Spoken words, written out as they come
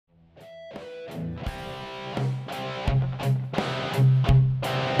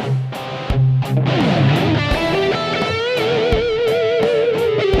Hey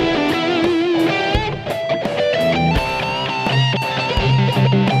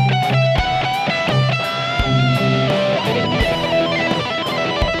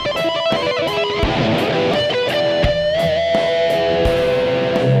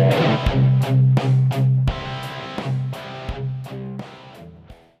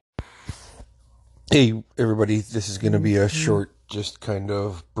everybody, this is going to be a short, just kind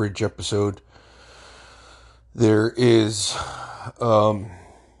of bridge episode. There is, didn't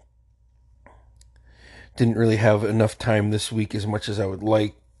really have enough time this week as much as I would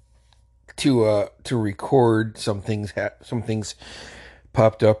like to record. Some things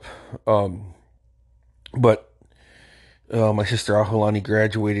popped up, but my sister Ahulani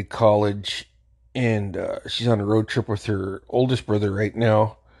graduated college, and she's on a road trip with her oldest brother right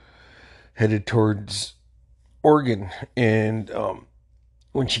now, headed towards Oregon, and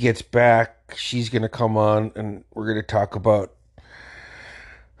when she gets back, she's going to come on and we're going to talk about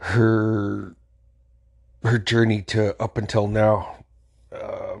her journey to up until now,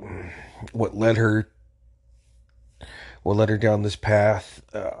 what led her down this path,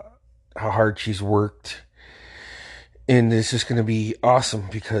 how hard she's worked, and it's just going to be awesome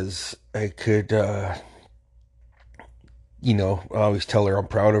because I could, I always tell her I'm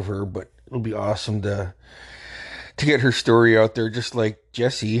proud of her, but it'll be awesome to get her story out there, just like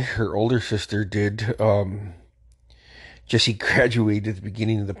Jessie, her older sister, did. Jessie graduated at the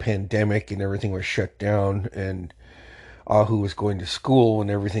beginning of the pandemic and everything was shut down, and Ahu was going to school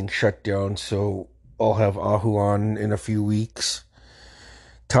when everything shut down, so I'll have Ahu on in a few weeks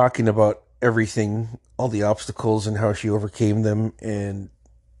talking about everything, all the obstacles and how she overcame them, and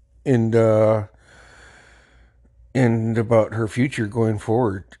about her future going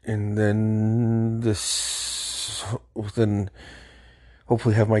forward. And then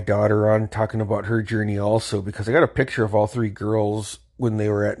hopefully have my daughter on talking about her journey also, because I got a picture of all three girls when they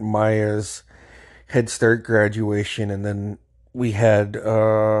were at Maya's Head Start graduation, and then we had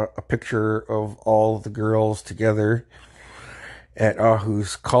a picture of all the girls together at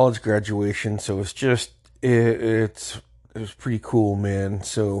Ahu's college graduation. So it's just it was pretty cool, man.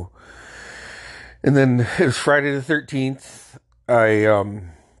 So, and then it was Friday the 13th.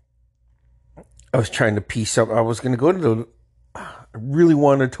 I was trying to piece up. I was going to go to I really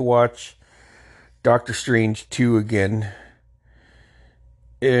wanted to watch Doctor Strange 2 again.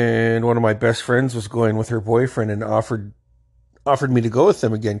 And one of my best friends was going with her boyfriend and offered me to go with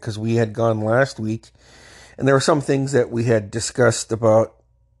them again because we had gone last week. And there were some things that we had discussed about,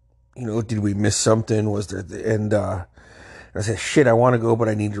 did we miss something? Was there, and I said, shit, I want to go, but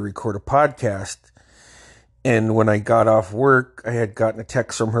I need to record a podcast. And when I got off work, I had gotten a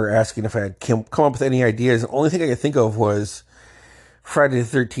text from her asking if I had come up with any ideas. The only thing I could think of was Friday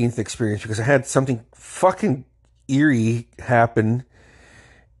the 13th experience, because I had something fucking eerie happen.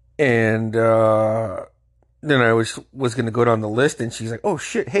 And then I was going to go down the list, and she's like, oh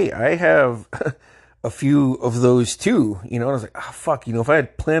shit, hey, I have a few of those too. And I was like, oh fuck, if I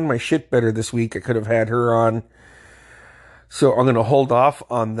had planned my shit better this week, I could have had her on. So I'm going to hold off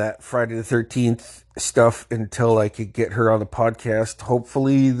on that Friday the 13th stuff until I could get her on the podcast,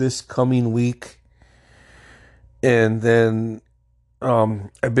 hopefully this coming week. And then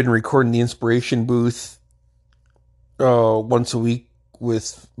I've been recording the Inspiration Booth once a week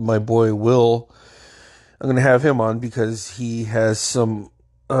with my boy Will. I'm going to have him on because he has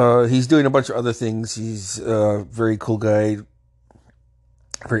he's doing a bunch of other things. He's a very cool guy,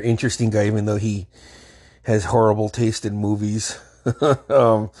 very interesting guy, even though he has horrible taste in movies.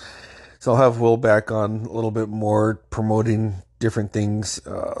 So I'll have Will back on a little bit more, promoting different things.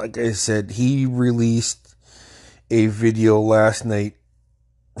 Like I said, he released a video last night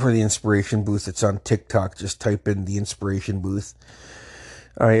for the Inspiration Booth. It's on TikTok. Just type in the Inspiration Booth.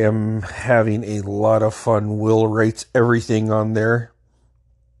 I am having a lot of fun. Will writes everything on there.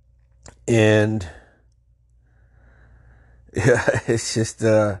 And yeah, it's just,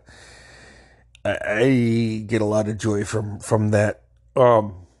 I get a lot of joy from that.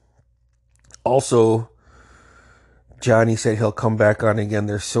 Also, Johnny said he'll come back on again.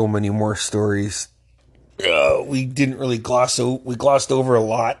 There's so many more stories. We didn't really we glossed over a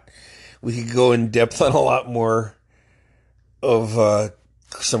lot. We could go in depth on a lot more of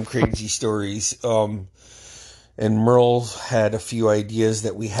some crazy stories. And Merle had a few ideas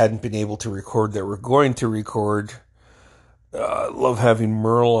that we hadn't been able to record that we're going to record. Love having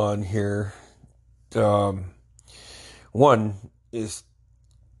Merle on here. One is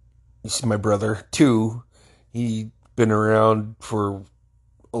he's my brother. Two, he's been around for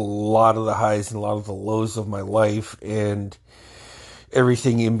a lot of the highs and a lot of the lows of my life, and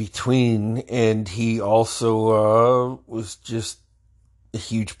everything in between. And he also was just a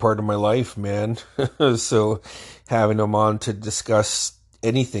huge part of my life, man. So having him on to discuss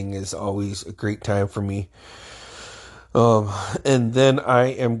anything is always a great time for me. And then I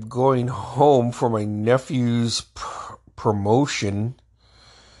am going home for my nephew's promotion,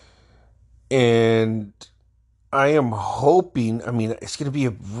 and I am hoping, I mean, it's going to be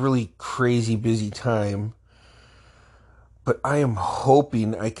a really crazy busy time, but I am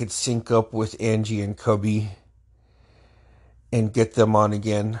hoping I could sync up with Angie and Cubby and get them on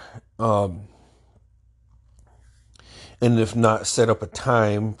again. And if not, set up a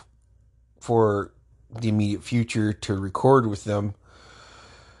time for the immediate future to record with them.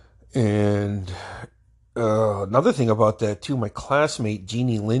 And another thing about that too, my classmate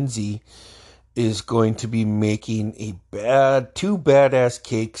Jeannie Lindsay is going to be making two badass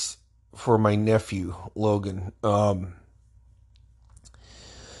cakes for my nephew Logan.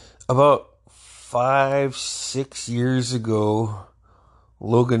 About 5-6 years ago,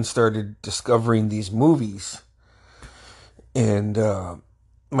 Logan started discovering these movies, and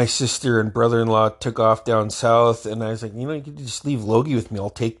my sister and brother-in-law took off down south, and I was like, you could just leave Logie with me. I'll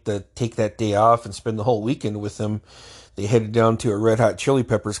take that day off and spend the whole weekend with him. They headed down to a Red Hot Chili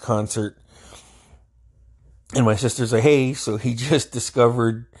Peppers concert, and my sister's like, hey, so he just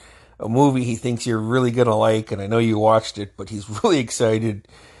discovered a movie he thinks you're really gonna like, and I know you watched it, but he's really excited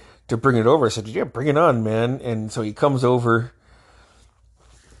to bring it over. I said, yeah, bring it on, man. And so he comes over,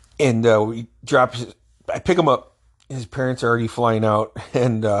 and I pick him up. His parents are already flying out,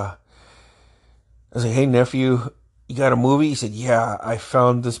 and I was like, hey, nephew, you got a movie? He said, yeah, I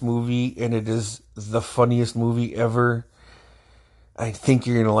found this movie, and it is the funniest movie ever. I think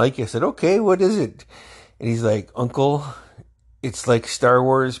you're going to like it. I said, okay, what is it? And he's like, Uncle, it's like Star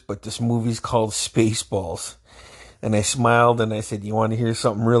Wars, but this movie's called Spaceballs. And I smiled, and I said, you want to hear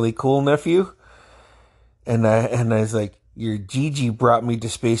something really cool, nephew? And I was like, your Gigi brought me to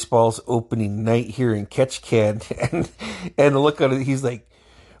Spaceballs opening night here in Ketchikan. And the look on it, he's like,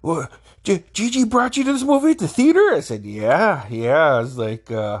 well, Gigi brought you to this movie at the theater? I said, yeah. It was like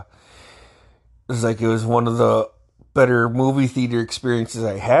it was one of the better movie theater experiences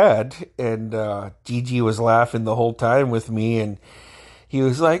I had. And Gigi was laughing the whole time with me, and he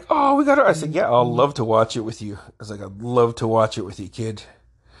was like, oh, we got to... I said, yeah, I'll love to watch it with you. I was like, I'd love to watch it with you, kid.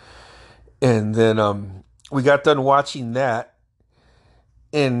 And then we got done watching that,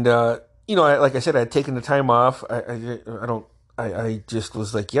 and like I said, I had taken the time off. I just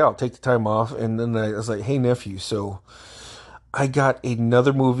was like, yeah, I'll take the time off. And then I was like, hey, nephew, so I got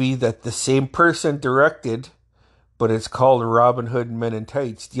another movie that the same person directed, but it's called Robin Hood Men in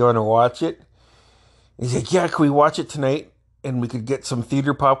Tights. Do you want to watch it? He's like, yeah, can we watch it tonight? And we could get some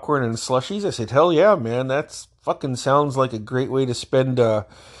theater popcorn and slushies. I said, hell yeah, man. That's fucking sounds like a great way to spend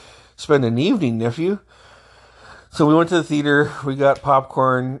an evening, nephew. So we went to the theater. We got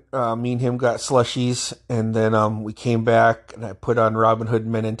popcorn. Me and him got slushies. And then we came back, and I put on Robin Hood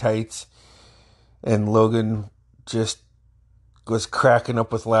Men in Tights. And Logan just was cracking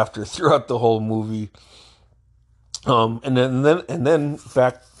up with laughter throughout the whole movie. And then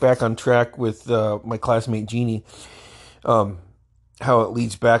back on track with my classmate Jeannie. How it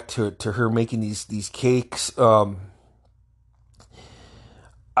leads back to her making these cakes.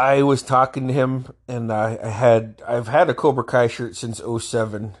 I was talking to him, and I've had a Cobra Kai shirt since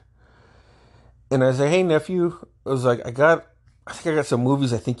 2007. And I was like, hey, nephew, I was like, I think I got some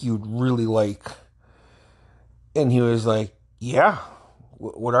movies I think you'd really like. And he was like, yeah,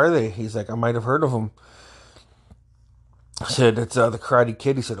 what are they? He's like, I might have heard of them. I said, it's The Karate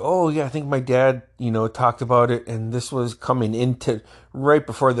Kid. He said, oh, yeah, I think my dad, talked about it, and this was coming into right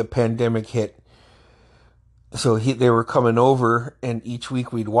before the pandemic hit. So they were coming over, and each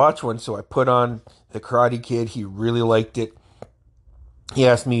week we'd watch one. So I put on The Karate Kid. He really liked it. He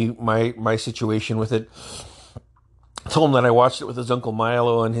asked me my situation with it. I told him that I watched it with his Uncle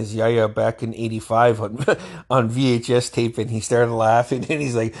Milo and his Yaya back in 85 on VHS tape, and he started laughing, and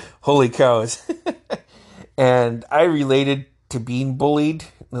he's like, holy cows. And I related to being bullied.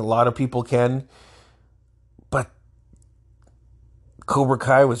 A lot of people can. But Cobra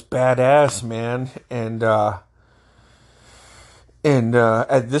Kai was badass, man. And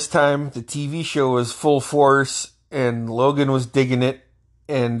at this time, the TV show was full force, and Logan was digging it.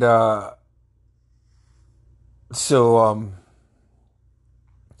 And so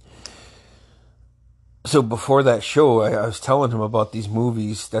before that show, I was telling him about these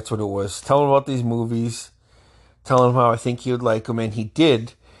movies. That's what it was. Telling him about these movies. Telling him how I think he would like them, and he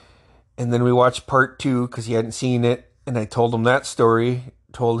did. And then we watched part 2 because he hadn't seen it, and I told him that story.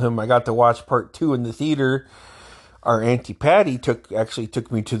 Told him I got to watch part 2 in the theater our Auntie Patty actually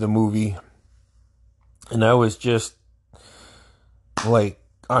took me to the movie, and I was just like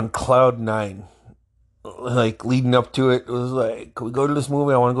on cloud nine. Like leading up to it, it was like, can we go to this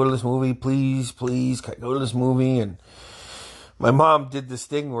movie? I want to go to this movie, please, please. Can I go to this movie? And my mom did this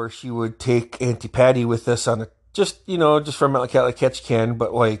thing where she would take Auntie Patty with us on a just from like catch can,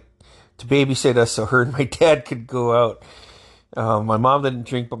 but like to babysit us so her and my dad could go out. My mom didn't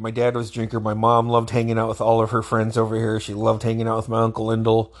drink, but my dad was a drinker. My mom loved hanging out with all of her friends over here. She loved hanging out with my Uncle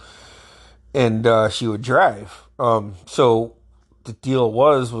Lyndall, and she would drive. So the deal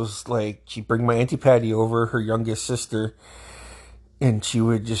was like she'd bring my Auntie Patty over, her youngest sister, and she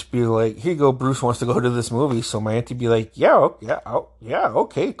would just be like, "Here you go, Bruce wants to go to this movie." So my auntie would be like, "Yeah,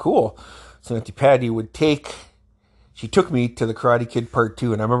 okay, cool." So Auntie Patty she took me to the Karate Kid Part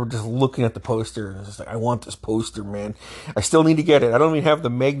 2, and I remember just looking at the poster, and I was just like, I want this poster, man. I still need to get it. I don't even have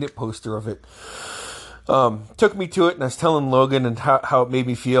the magnet poster of it. Took me to it, and I was telling Logan and how it made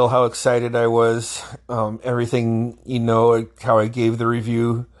me feel, how excited I was, everything, how I gave the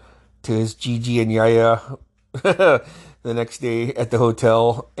review to his Gigi and Yaya the next day at the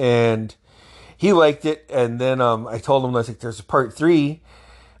hotel, and he liked it. And then I told him, I was like, there's a Part 3.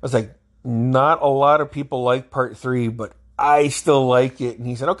 I was like, not a lot of people like Part 3, but I still like it. And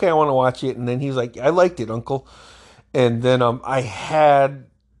he said, okay, I want to watch it. And then he was like, I liked it, Uncle. And then I had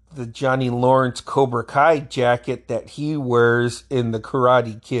the Johnny Lawrence Cobra Kai jacket that he wears in the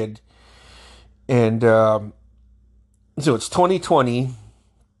Karate Kid. And so it's 2020.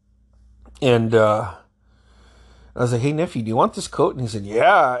 And I was like, hey, nephew, do you want this coat? And he said,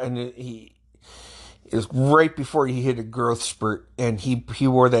 yeah. And it was right before he hit a growth spurt, and he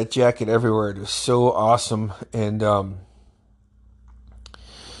wore that jacket everywhere. It was so awesome. And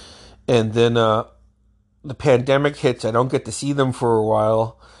then the pandemic hits. I don't get to see them for a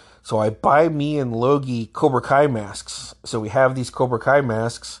while, so I buy me and Logie Cobra Kai masks. So we have these Cobra Kai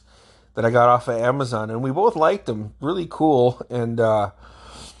masks that I got off of Amazon, and we both liked them. Really cool. And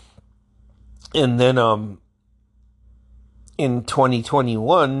then in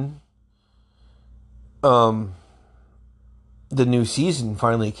 2021. The new season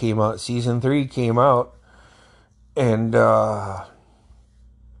finally came out. Season 3 came out, and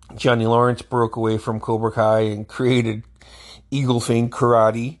Johnny Lawrence broke away from Cobra Kai and created Eagle Fang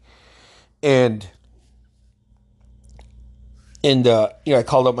Karate. And I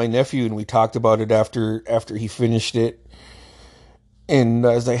called up my nephew and we talked about it after he finished it. And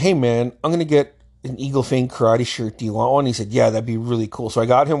I was like, hey man, I'm gonna get an Eagle Fang Karate shirt. Do you want one? He said, yeah, that'd be really cool. So I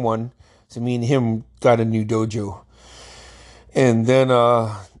got him one. So me and him got a new dojo. And then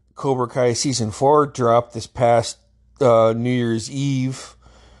Cobra Kai Season 4 dropped this past New Year's Eve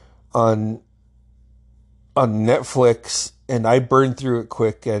on Netflix. And I burned through it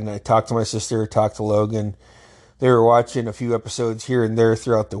quick. And I talked to my sister, talked to Logan. They were watching a few episodes here and there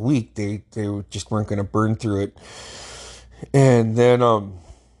throughout the week. They just weren't going to burn through it. And then, so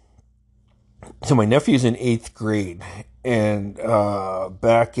my nephew's in 8th grade. And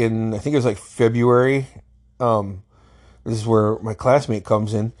back in, I think it was like February, this is where my classmate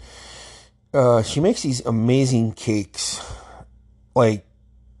comes in. She makes these amazing cakes. Like,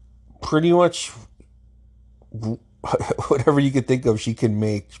 pretty much whatever you could think of, she can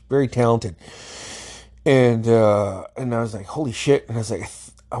make. She's very talented. And I was like, holy shit. And I was like,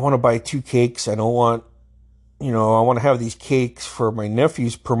 I want to buy 2 cakes. I don't want, I want to have these cakes for my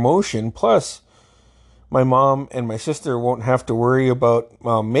nephew's promotion. Plus, my mom and my sister won't have to worry about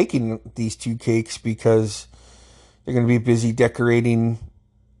making these 2 cakes because they're going to be busy decorating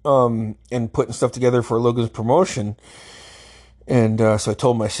and putting stuff together for Logan's promotion. And so I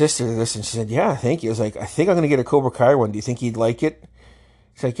told my sister this, and she said, yeah, thank you. I was like, I think I'm going to get a Cobra Kai one. Do you think he'd like it?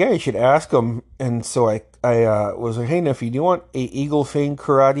 She's like, yeah, you should ask him. And so I was like, hey, nephew, do you want a Eagle Fang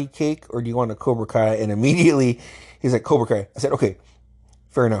Karate cake or do you want a Cobra Kai? And immediately he's like, Cobra Kai. I said, okay,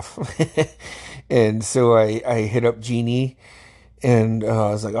 fair enough. And so I hit up Jeannie, and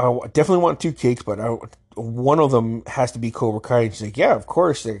I was like, I definitely want 2 cakes, but one of them has to be Cobra Kai. And she's like, yeah, of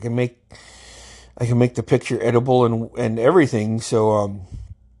course. I can make the picture edible and everything. So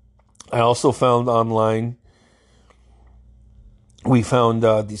I also found online, we found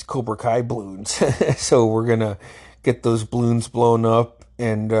these Cobra Kai balloons. So we're going to get those balloons blown up.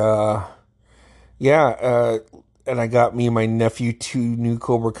 And and I got me and my nephew 2 new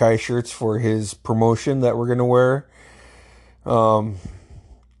Cobra Kai shirts for his promotion that we're going to wear.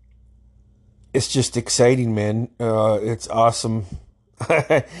 It's just exciting, man. It's awesome.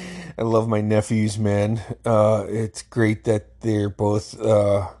 I love my nephews, man. It's great that they're both,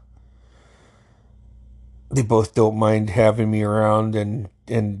 they both don't mind having me around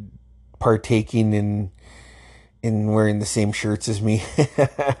and partaking and wearing the same shirts as me.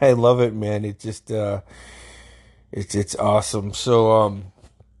 I love it, man. It just it's awesome. So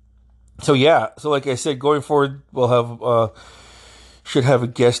yeah. So like I said, going forward, we'll have should have a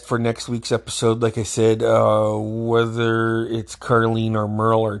guest for next week's episode. Like I said, whether it's Carlene or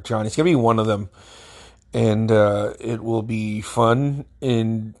Merle or John, it's gonna be one of them, and it will be fun.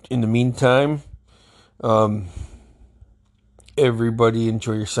 In the meantime, everybody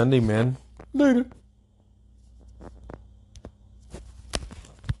enjoy your Sunday, man. Later.